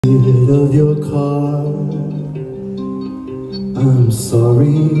Of your car, I'm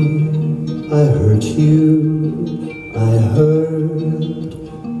sorry I hurt you, I hurt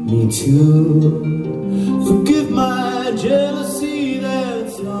me too. Forgive my jealousy,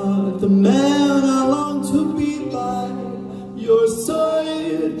 that's not the man I long to be by your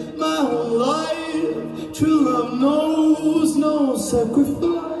side. My whole life, true love knows no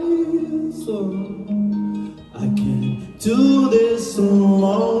sacrifice. I can't do this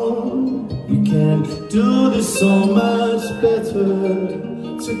alone. We can do this so much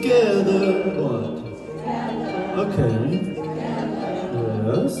better together. What? Okay.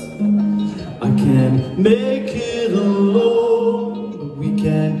 Yes. I can't make it alone, but we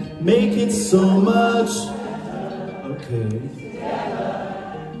can make it so much. Okay.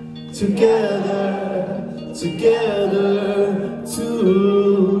 Together, together,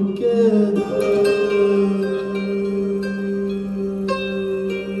 together.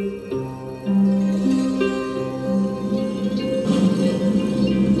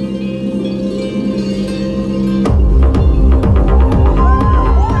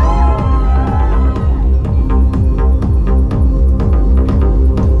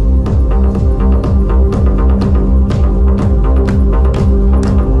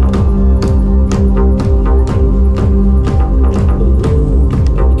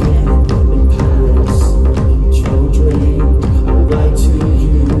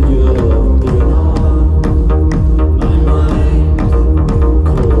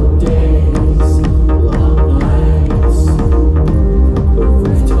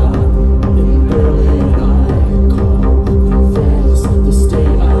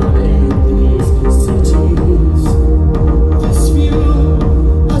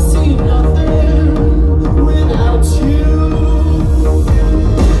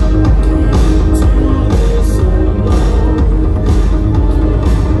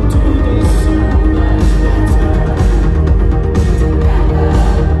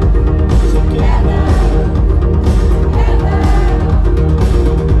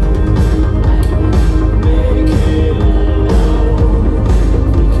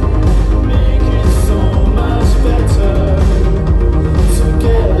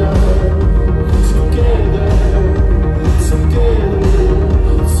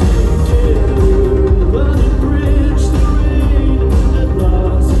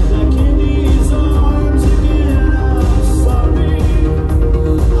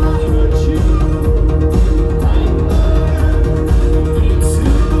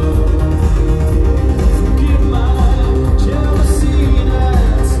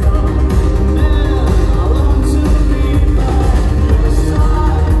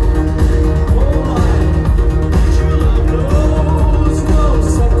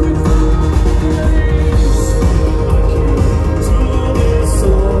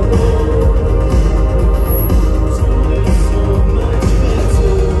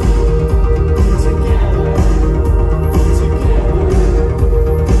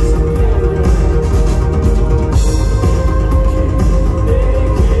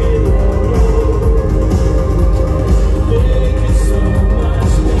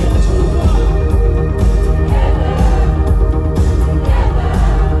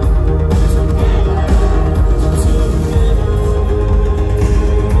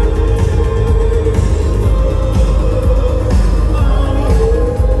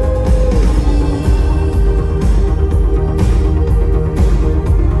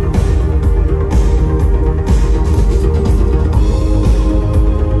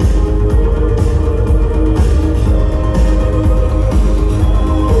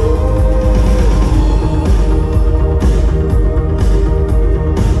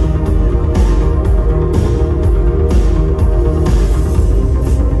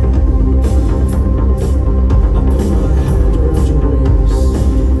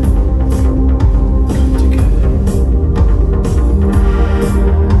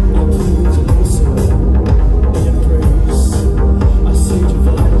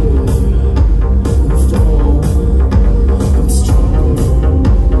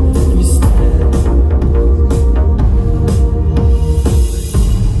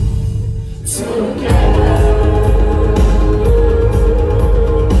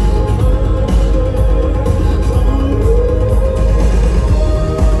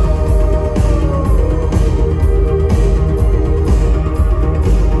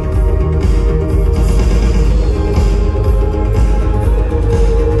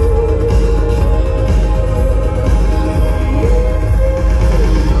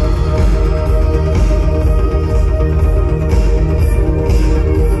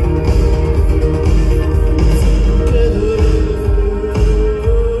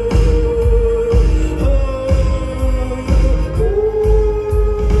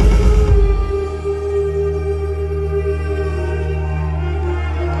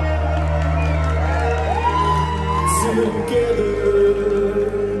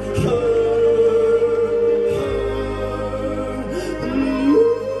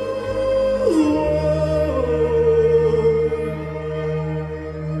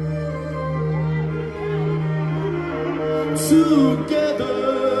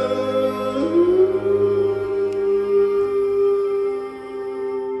 together.